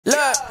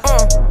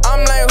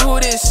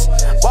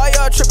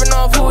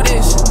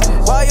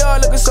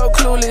yard looking so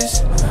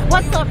clueless.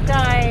 What's up,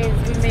 guys?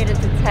 We made it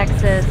to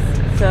Texas.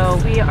 So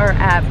we are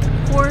at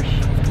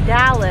Porsche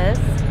Dallas,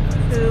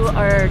 who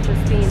are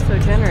just being so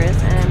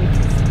generous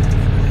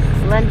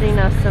and lending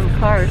us some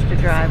cars to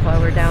drive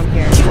while we're down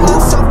here.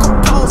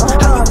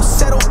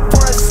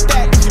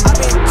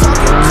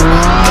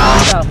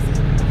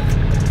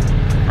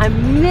 I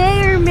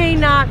may or may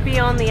not be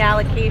on the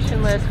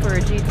allocation list for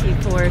a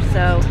GT4,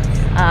 so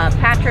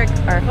Patrick,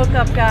 our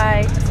hookup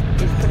guy,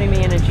 is putting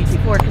me in a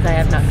GT4 because I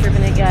have not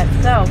driven it yet.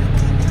 So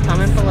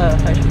comment below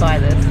if I should buy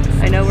this.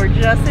 I know we're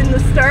just in the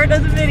start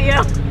of the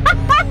video.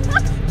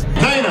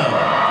 Dana,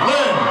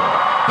 Lynn,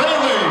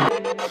 Bailey.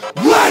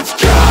 Let's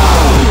go!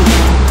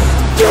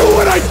 Do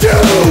what I do!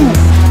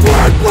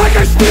 Work like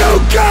I still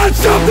got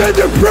something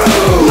to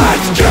prove!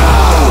 Let's go!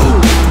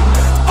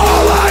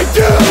 All I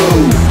do!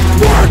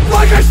 Work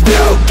like I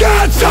still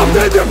got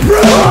something to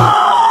prove!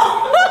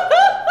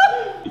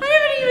 I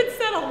haven't even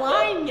said a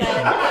line yet.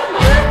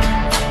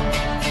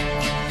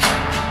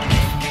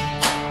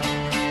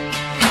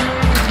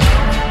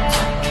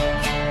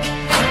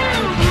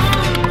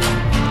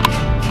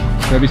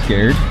 Should I be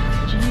scared?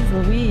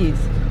 Jeez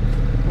Louise.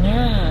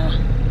 Yeah,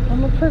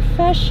 I'm a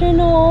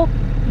professional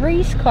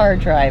race car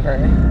driver.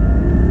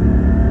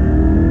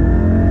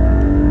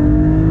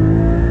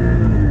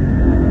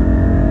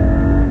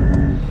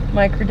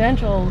 My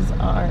credentials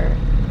are,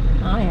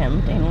 I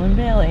am Dana and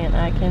Bailey and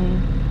I can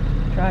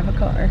drive a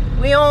car.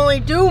 We only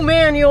do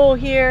manual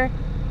here.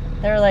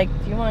 They're like,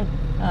 do you want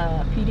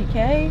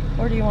PDK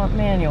or do you want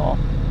manual?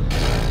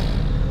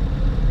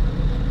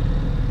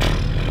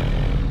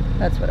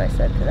 That's what I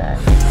said to that.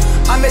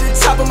 I'm at the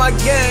top of my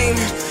game.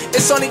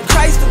 It's only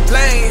Christ to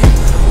blame.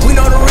 We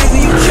know the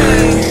reason you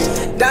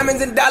came.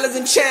 Diamonds and dollars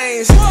and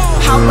chains.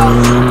 How about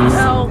you?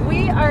 So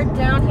we are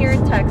down here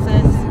in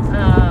Texas.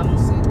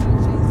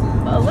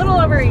 A little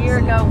over a year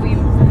ago, we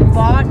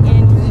bought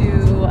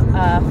into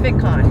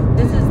FitCon.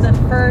 This is the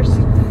first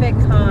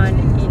FitCon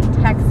in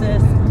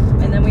Texas,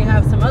 and then we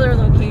have some other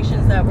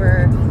locations that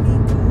we're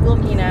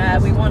looking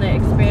at. We want to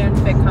expand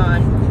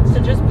FitCon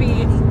to just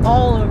be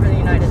all over the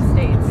United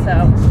States.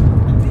 So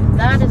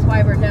that is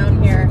why we're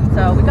down here.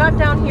 So we got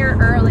down here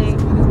early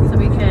so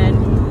we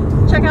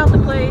can check out the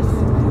place,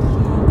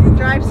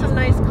 drive some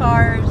nice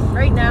cars.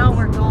 Right now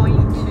we're going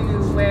to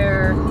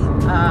where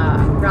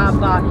Rob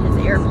bought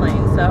his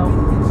airplane. So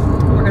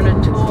we're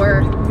gonna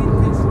tour,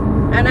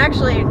 and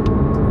actually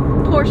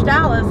Porsche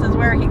Dallas is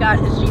where he got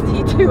his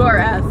GT2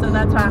 RS, so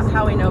that's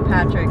how we know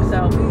Patrick.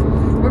 So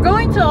we're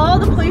going to all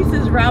the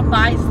places Rob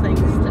buys things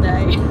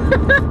today.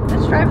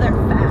 Let's drive there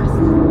fast.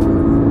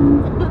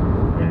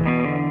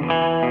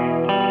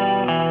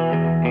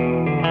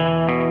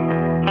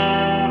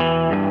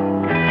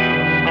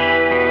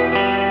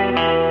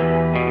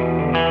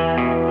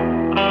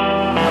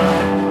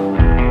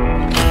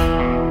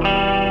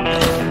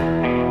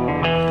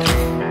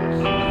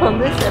 On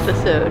this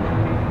episode,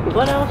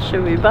 what else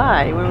should we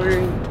buy when we're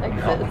in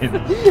Texas?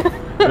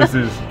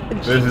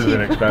 This is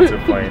an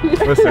expensive plane.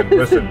 Listen,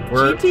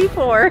 we're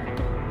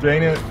GT4.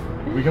 Dana,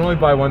 we can only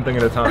buy one thing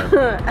at a time.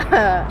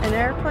 An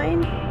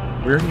airplane?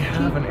 We already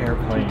have an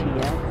airplane.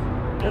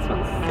 GTX. This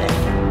one's sick.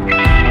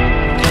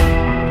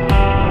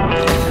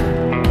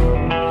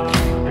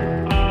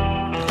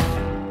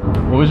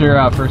 What was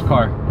your first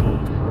car?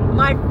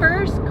 My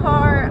first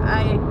car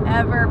I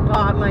ever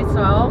bought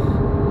myself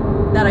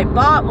that I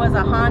bought was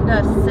a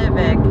Honda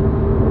Civic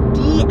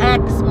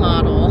DX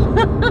model.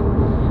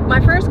 My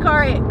first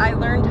car I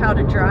learned how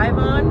to drive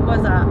on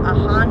was a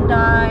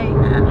Hyundai.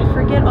 I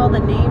forget all the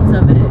names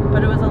of it,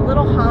 but it was a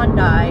little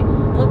Hyundai.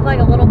 Looked like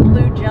a little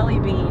blue jelly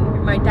bean.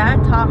 My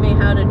dad taught me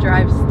how to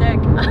drive stick.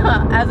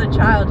 As a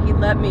child, he'd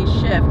let me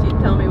shift. He'd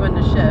tell me when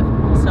to shift.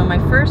 So my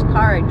first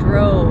car I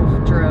drove.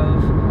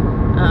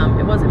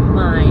 It wasn't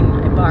mine,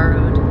 I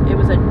borrowed. It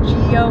was a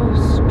Geo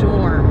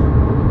Storm.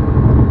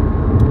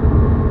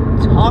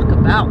 Talk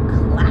about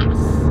class.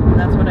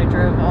 That's what I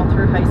drove all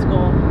through high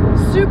school.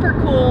 Super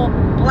cool,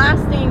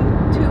 blasting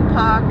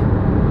Tupac.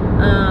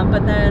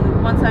 But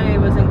then once I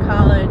was in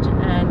college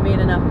and made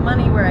enough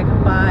money where I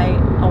could buy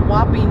a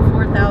whopping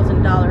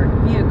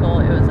 $4,000 vehicle,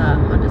 it was a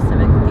Honda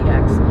Civic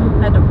DX.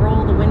 I had to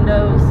roll the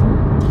windows.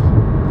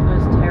 It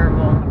was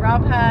terrible.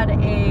 Rob had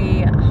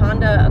a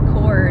Honda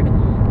Accord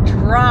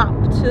drop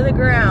to the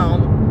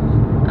ground.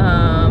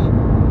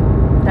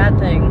 That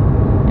thing.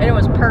 And it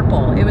was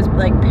purple. It was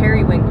like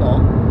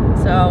periwinkle.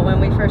 So when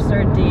we first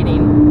started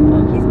dating,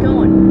 oh, he's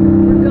going.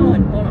 We're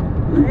going. Hold on.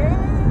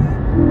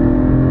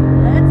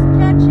 Let's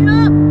catch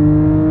up.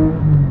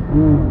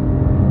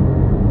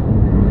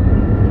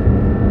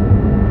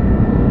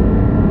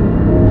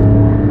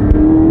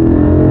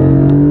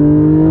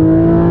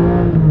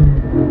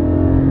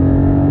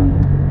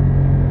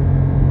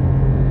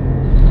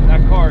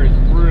 That car is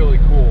really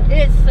cool.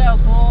 It's so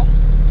cool.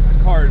 That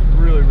car is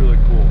really, really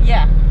cool.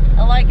 Yeah,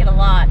 I like it a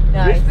lot,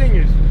 guys.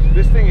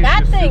 This thing is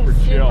that just thing's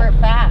super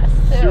fast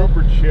too.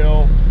 Super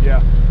chill,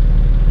 yeah.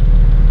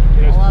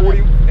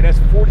 It has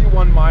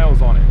 41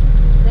 miles on it.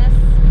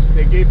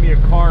 They gave me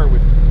a car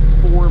with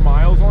 4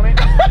 miles on it.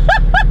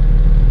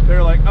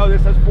 They're like, oh,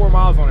 this has 4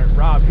 miles on it.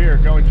 Rob, here,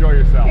 go enjoy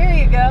yourself. Here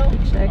you go.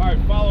 All right,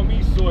 follow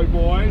me, soy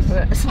boys.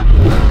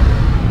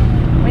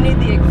 We need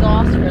the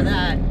exhaust for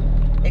that.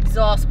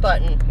 Exhaust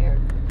button. Here.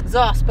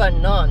 Exhaust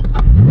button on.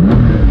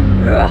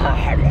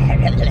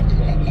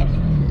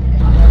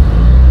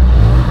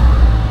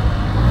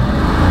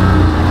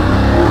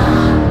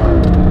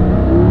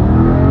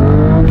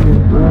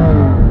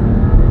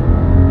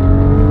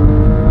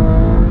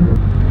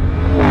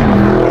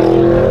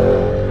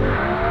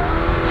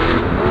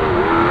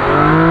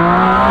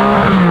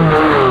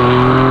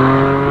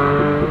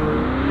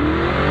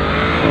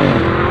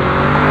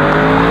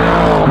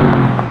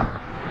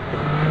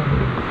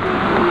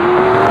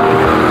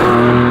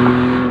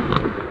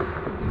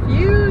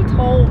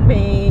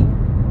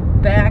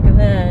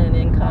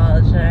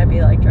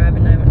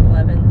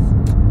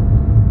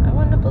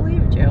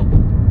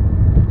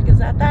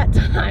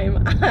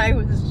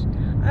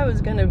 I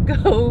was gonna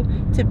go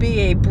to be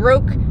a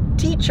broke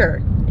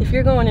teacher. If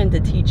you're going into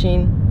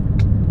teaching,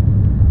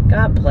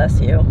 God bless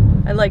you.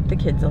 I like the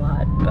kids a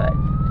lot, but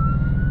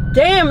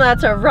damn,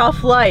 that's a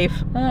rough life.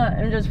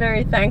 I'm just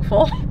very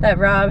thankful that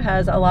Rob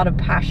has a lot of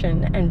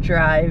passion and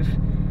drive,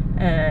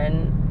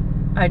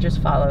 and I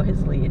just follow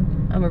his lead.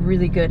 I'm a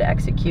really good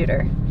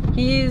executor.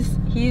 He's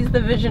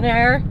the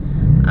visionary.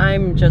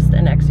 I'm just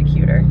an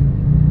executor.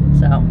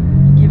 So,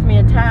 give me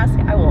a task,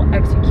 I will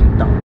execute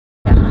the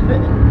out of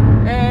it.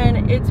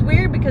 And it's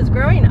weird because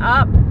growing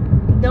up,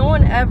 no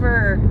one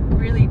ever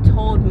really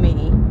told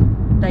me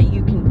that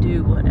you can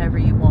do whatever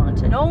you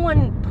want. And no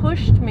one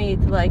pushed me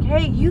to like,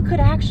 hey, you could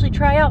actually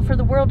try out for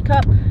the World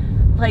Cup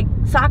like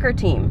soccer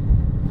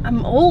team.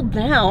 I'm old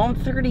now, I'm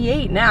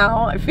 38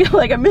 now. I feel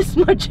like I missed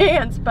my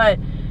chance, but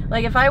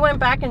like if I went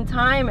back in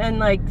time and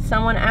like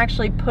someone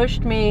actually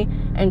pushed me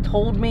and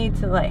told me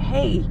to like,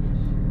 hey,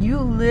 you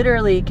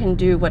literally can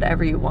do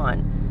whatever you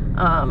want.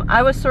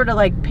 I was sort of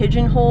like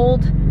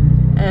pigeonholed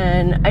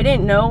and I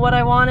didn't know what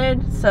I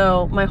wanted.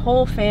 So my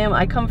whole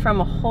I come from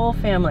a whole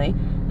family.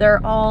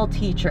 They're all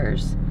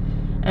teachers.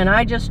 And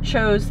I just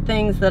chose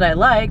things that I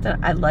liked.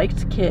 I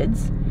liked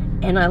kids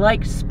and I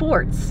liked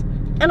sports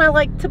and I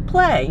liked to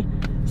play.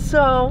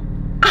 So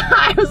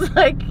I was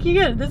like,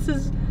 yeah, this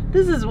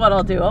is what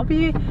I'll do. I'll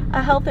be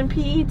a health and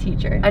PE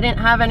teacher. I didn't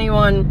have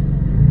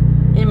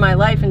anyone in my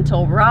life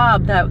until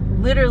Rob that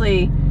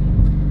literally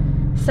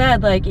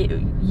said like,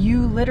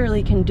 you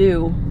literally can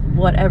do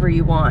whatever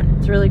you want.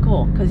 It's really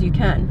cool because you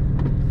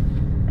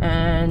can.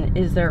 And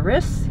is there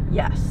risks?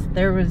 Yes,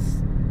 there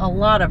was a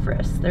lot of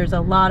risks. There's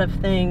a lot of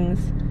things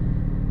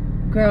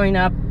growing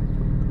up,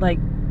 like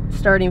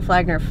starting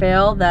Flagner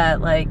Fail,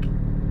 that like,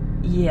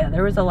 yeah,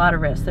 there was a lot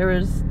of risks. There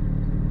was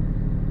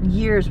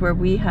years where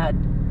we had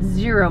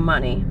zero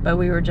money, but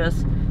we were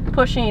just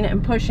pushing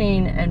and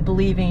pushing and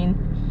believing.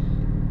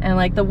 And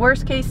like the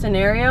worst case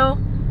scenario,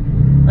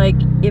 like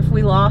if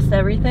we lost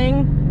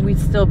everything, we'd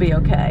still be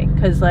okay.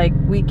 Cause like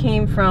we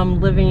came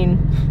from living,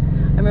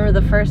 I remember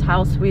the first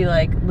house we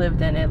like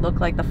lived in, it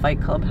looked like the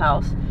Fight Club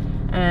house.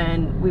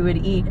 And we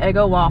would eat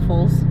Eggo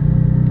waffles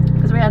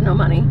because we had no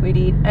money. We'd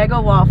eat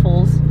Eggo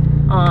waffles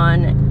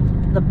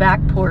on the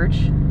back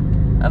porch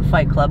of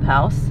Fight Club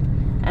house.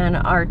 And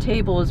our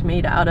table was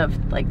made out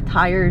of like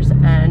tires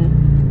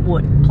and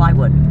wood,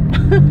 plywood.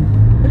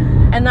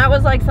 And that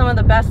was like some of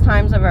the best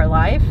times of our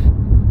life.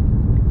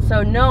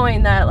 So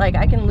knowing that like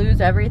I can lose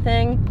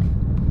everything,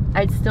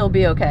 I'd still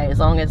be okay as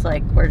long as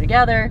like we're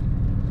together,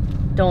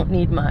 don't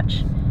need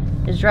much.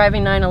 Is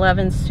driving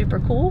 911s super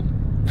cool?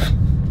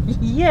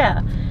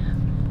 Yeah,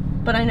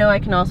 but I know I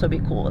can also be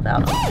cool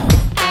without them.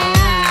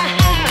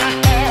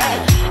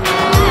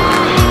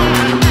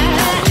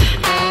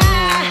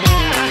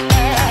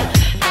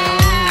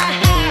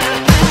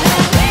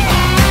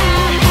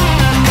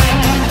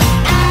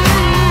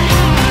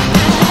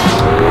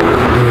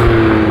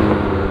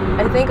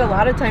 I think a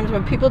lot of times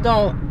what people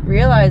don't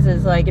realize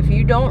is like if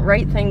you don't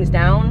write things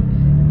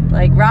down,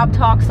 like Rob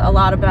talks a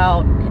lot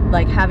about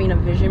like having a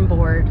vision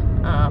board,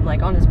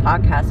 like on his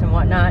podcast and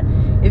whatnot.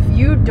 If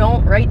you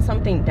don't write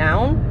something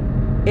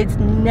down, it's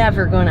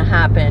never going to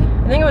happen.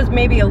 I think it was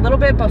maybe a little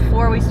bit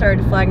before we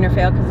started Flagner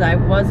Fail because I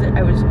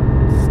was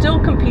still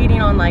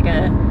competing on like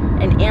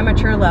an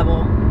amateur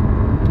level,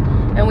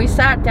 and we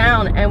sat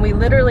down and we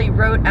literally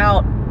wrote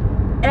out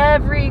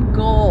every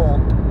goal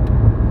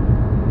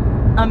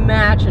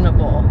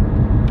imaginable.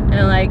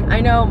 And like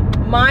I know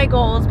my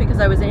goals because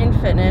I was in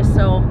fitness,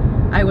 so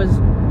I was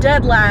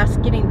dead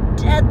last, getting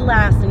dead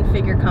last in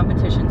figure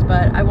competitions,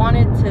 but I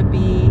wanted to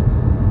be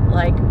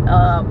like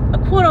a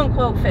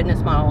quote-unquote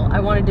fitness model. I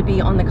wanted to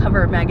be on the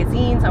cover of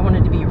magazines. I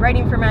wanted to be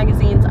writing for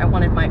magazines. I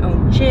wanted my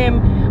own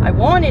gym. I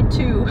wanted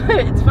to,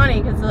 it's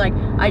funny because like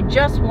I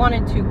just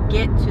wanted to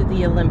get to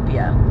the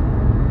Olympia.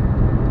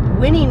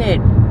 Winning it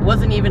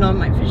wasn't even on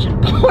my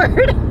vision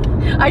board.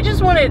 I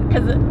just wanted,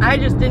 because I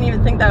just didn't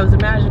even think that was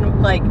imaginable,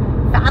 like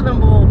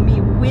fathomable,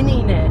 me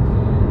winning it.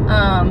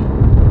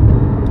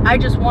 I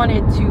just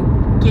wanted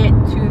to get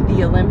to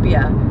the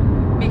Olympia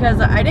because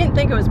I didn't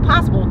think it was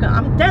possible.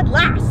 I'm dead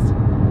last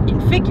in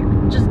figure,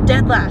 just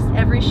dead last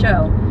every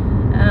show.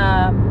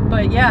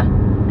 But yeah,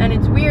 And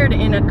it's weird,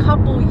 in a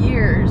couple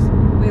years,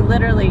 we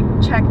literally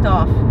checked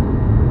off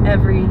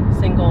every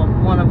single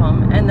one of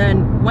them, and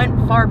then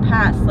went far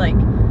past, like,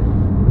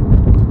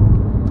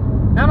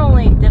 not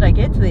only did I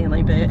get to the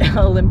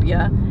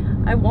Olympia,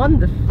 I won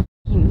the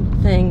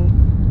thing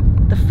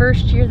the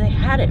first year they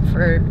had it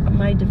for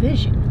my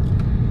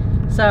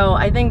division. So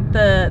I think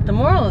the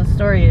moral of the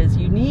story is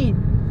you need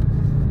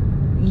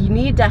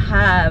to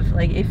have,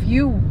 like, if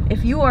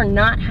you are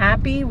not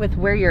happy with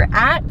where you're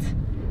at,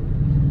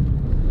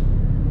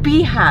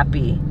 be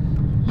happy.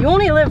 You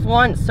only live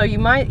once, so you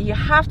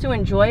have to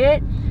enjoy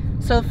it.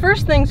 So the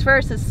first things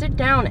first is sit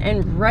down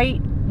and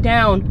write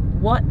down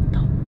what the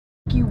f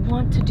you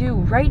want to do.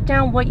 Write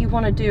down what you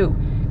want to do.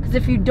 Because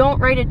if you don't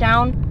write it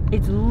down,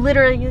 it's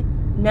literally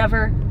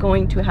never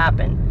going to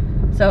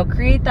happen. So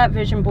create that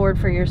vision board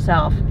for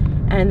yourself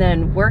and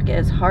then work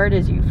as hard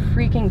as you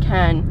freaking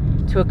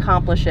can to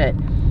accomplish it.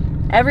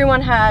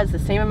 Everyone has the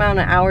same amount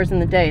of hours in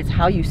the day. It's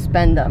how you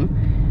spend them.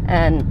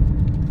 And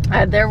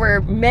there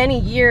were many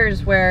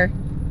years where,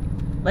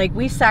 like,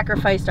 we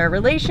sacrificed our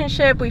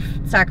relationship, we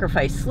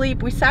sacrificed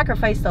sleep, we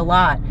sacrificed a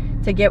lot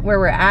to get where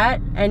we're at.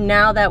 And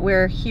now that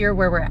we're here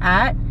where we're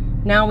at,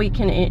 now we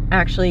can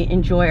actually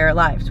enjoy our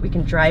lives. We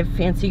can drive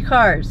fancy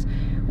cars,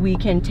 we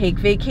can take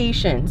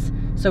vacations.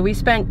 So we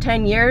spent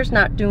 10 years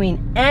not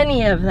doing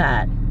any of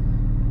that.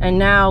 And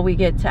now we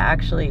get to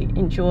actually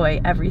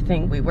enjoy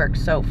everything we worked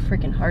so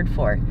freaking hard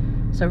for.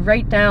 So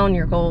write down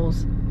your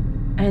goals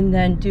and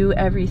then do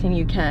everything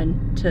you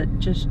can to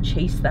just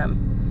chase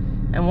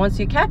them. And once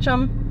you catch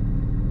them,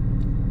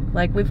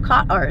 like, we've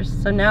caught ours,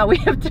 so now we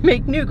have to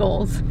make new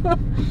goals.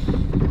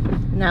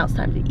 Now it's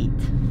time to eat.